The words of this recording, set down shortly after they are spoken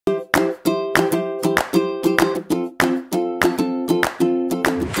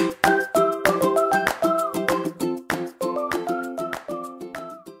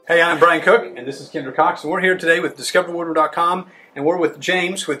I'm Brian Cook, and this is Kendra Cox, and we're here today with DiscoverWoodward.com, and we're with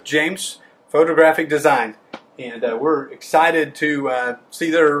James Photographic Design. And we're excited to see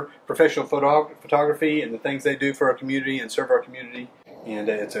their professional photography and the things they do for our community and serve our community. And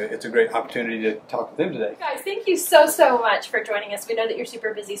it's a great opportunity to talk with them today. Guys, thank you so much for joining us. We know that you're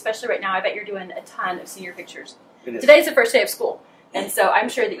super busy, especially right now. I bet you're doing a ton of senior pictures. Today's the first day of school. And so I'm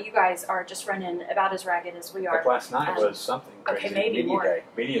sure that you guys are just running about as ragged as we are. Like last night was something crazy. Okay, maybe Media more. Day.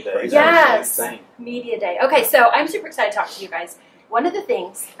 Media Day. Yes, Insane. Media Day. Okay, so I'm super excited to talk to you guys. One of the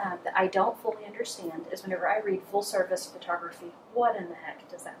things that I don't fully understand is whenever I read full service photography, what in the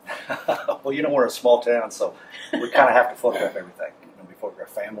heck does that mean? Well, you know, we're a small town, so we kind of have to photograph everything. You know, we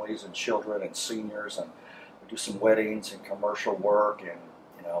photograph families and children and seniors, and we do some weddings and commercial work, and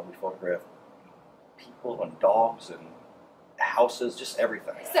you know, we photograph people and dogs and houses, just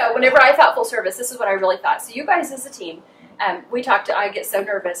everything. So whenever I thought full service, this is what I really thought. So you guys as a team, we talked. I get so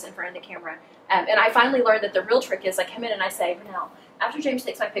nervous in front of the camera, and I finally learned that the real trick is I come in and I say, Renelle, after James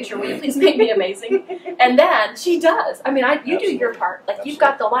takes my picture, will you please make me amazing? And then she does. I mean, you do your part. Like you've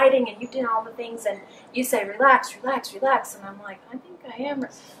got the lighting and you've done all the things, and you say relax, relax, relax, and I'm like, I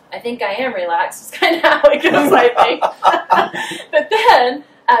think I am relaxed. It's kind of how it goes, I think. But then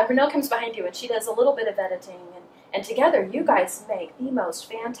Renelle comes behind you and she does a little bit of editing, and together you guys make the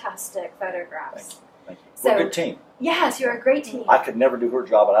most fantastic photographs. Thank you. We're a good team. Yes, you're a great team. I could never do her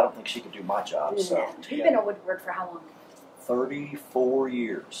job, and I don't think she could do my job. No. So You've been a Woodward for how long? 34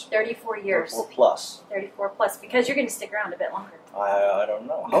 years. 34 years. 34 plus. 34 plus, because you're going to stick around a bit longer. I don't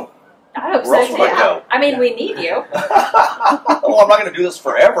know. I hope Where else so, would too. I go? I mean, we need you. Well, I'm not going to do this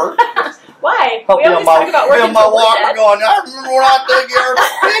forever. Why? I'll We be on always my, talk about be working on my till we're walker dead. going, I remember when I took your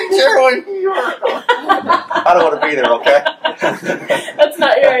picture when you were... I don't want to be there, okay? That's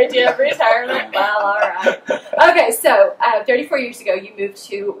not your idea of retirement? Well, all right. Okay, so 34 years ago, you moved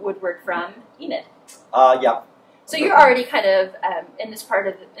to Woodward from Enid. Yeah. So you're already kind of in this part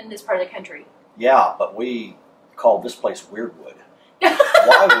of the country. Yeah, but we called this place Weirdwood.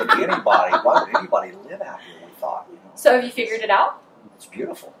 Why would anybody live out here, we thought. You know? So have you figured it out? It's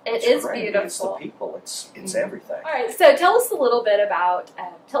beautiful. It is great. beautiful. It's the people. It's everything. All right. So tell us a little bit about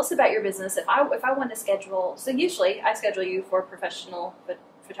your business. If I want to schedule, so usually I schedule you for professional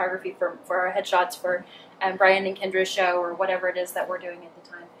photography for our headshots for Brian and Kendra's show or whatever it is that we're doing at the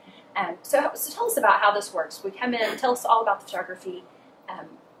time. So tell us about how this works. We come in, tell us all about the photography.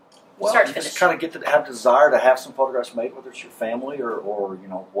 Well, start to you finish. just kind of get to have desire to have some photographs made, whether it's your family or you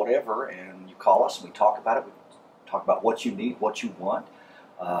know, whatever, and you call us and we talk about it. We talk about what you need, what you want.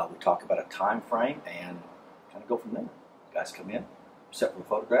 We talk about a time frame and kind of go from there. You guys come in, set for a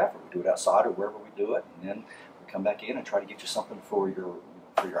photograph, or we do it outside or wherever we do it, and then we come back in and try to get you something for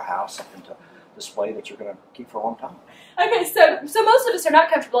your house, something to display that you're going to keep for a long time. Okay, so most of us are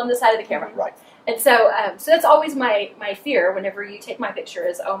not comfortable on this side of the camera. Right. And so that's always my fear whenever you take my picture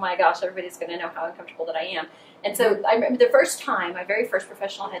is, oh my gosh, everybody's going to know how uncomfortable that I am. And so I remember the first time, my very first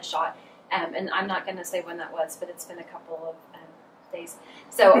professional headshot, and I'm not going to say when that was, but it's been a couple of days.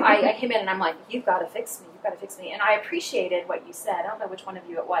 So I came in and I'm like, you've got to fix me, you've got to fix me. And I appreciated what you said. I don't know which one of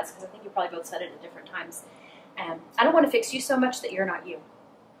you it was, because I think you probably both said it at different times. I don't want to fix you so much that you're not you.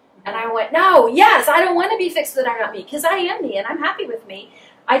 And I went, no, yes, I don't want to be fixed that I'm not me, because I am me and I'm happy with me.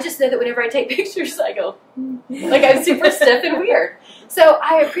 I just know that whenever I take pictures, I go, like I'm super stiff and weird. So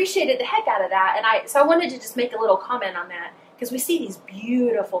I appreciated the heck out of that. And so I wanted to just make a little comment on that, because we see these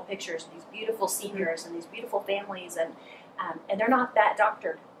beautiful pictures, these beautiful seniors and these beautiful families, and they're not that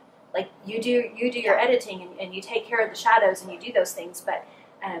doctored. Like you do your editing and you take care of the shadows and you do those things, but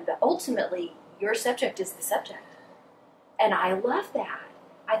ultimately your subject is the subject. And I love that.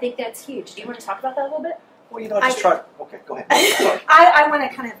 I think that's huge. Do you want to talk about that a little bit? Well, you know, I just try. Okay, go ahead. I want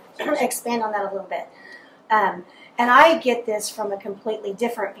to kind of expand on that a little bit. And I get this from a completely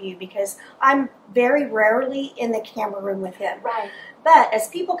different view because I'm very rarely in the camera room with him. Right. But as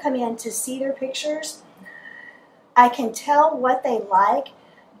people come in to see their pictures, I can tell what they like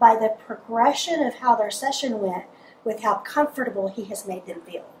by the progression of how their session went with how comfortable he has made them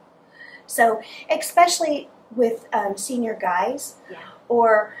feel. So especially with senior guys, yeah.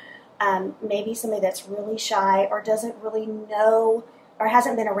 Or maybe somebody that's really shy or doesn't really know or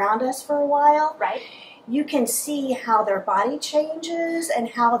hasn't been around us for a while. Right. You can see how their body changes and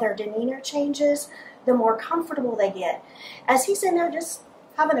how their demeanor changes the more comfortable they get. As he's in there just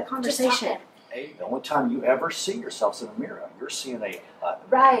having a conversation. Hey, the only time you ever see yourself in a mirror, you're seeing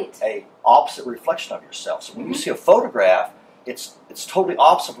a opposite reflection of yourself. So when you see a photograph, it's totally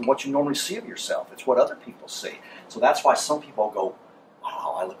opposite from what you normally see of yourself. It's what other people see. So that's why some people go,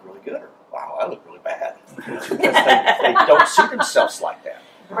 wow, I look really good, or wow, I look really bad. Because they don't see themselves like that.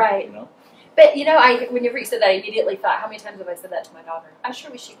 Right. You know? But whenever you said that, I immediately thought, how many times have I said that to my daughter? I sure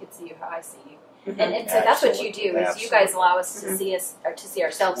wish she could see you how I see you. And so that's what you do, is you guys allow us to see us, or to see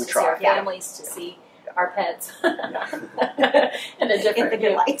ourselves, to see our families, to see our pets in a different in the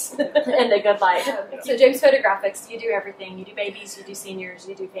good light. in the good light. So James Photographics, you do everything. You do babies, you do seniors,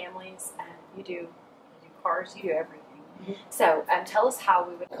 you do families, you do cars, you do everything. So tell us how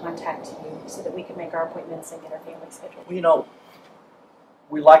we would contact you so that we could make our appointments and get our family scheduled. Well,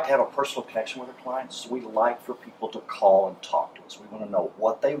 we like to have a personal connection with our clients. So we like for people to call and talk to us. We want to know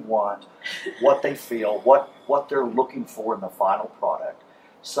what they want, what they feel, what they're looking for in the final product.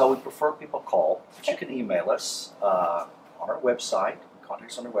 So we prefer people call, but you can email us on our website.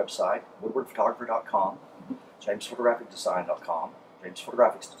 Contact us on our website, woodwardphotographer.com, jamesphotographic.design.com,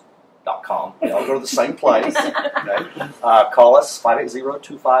 jamesphotographics.com. They all go to the same place. Okay? Call us,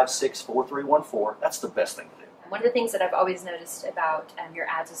 580-256-4314. That's the best thing to do. One of the things that I've always noticed about your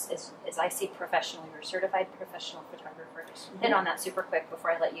ads is I see professional. You're a certified professional photographer. Hit on that super quick before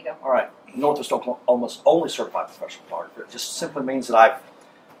I let you go. All right. Northwest Oklahoma's only certified professional photographer. It just simply means that I've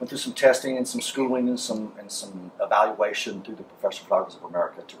went through some testing and some schooling and some evaluation through the Professional Photographers of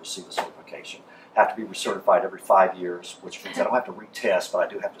America to receive the certification. Have to be recertified every 5 years, which means I don't have to retest, but I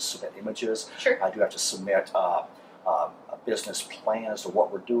do have to submit images. Sure. I do have to submit a business plan as to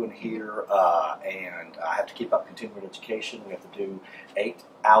what we're doing here, and I have to keep up continuing education. We have to do 8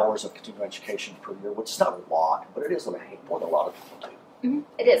 hours of continuing education per year, which is not a lot, but it is more than a lot of people do.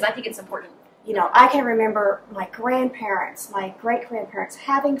 It is. I think it's important. I can remember my grandparents, my great-grandparents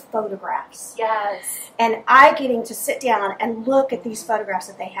having photographs. Yes. And I getting to sit down and look at these photographs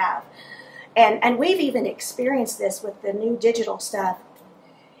that they have. And we've even experienced this with the new digital stuff.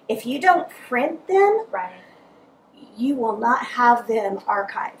 If you don't print them, right, you will not have them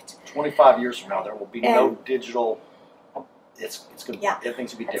archived. 25 years from now, there will be no digital. It's going to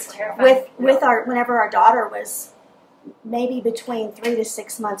everything's going to be different. Whenever our daughter was maybe between 3 to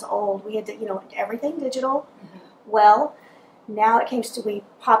 6 months old, we had to, everything digital. Well, now it came to we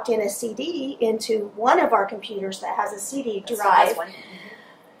popped in a CD into one of our computers that has a CD drive,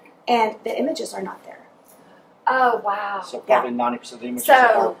 and the images are not there. Oh wow! So probably 90% of the images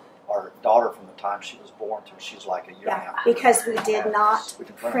of our daughter from the time she was born to she's like a year and a half. Because we did not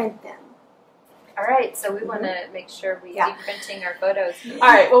print them. All right, so we want to make sure we keep printing our photos. All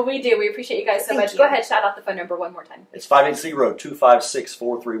right, well, we do. We appreciate you guys so much. Go ahead, shout out the phone number one more time. It's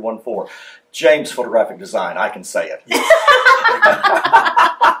 580-256-4314. James Photographic Design. I can say it.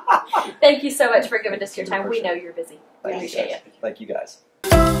 Thank you so much for giving us your time. We know you're busy. We appreciate it. Thank you, guys.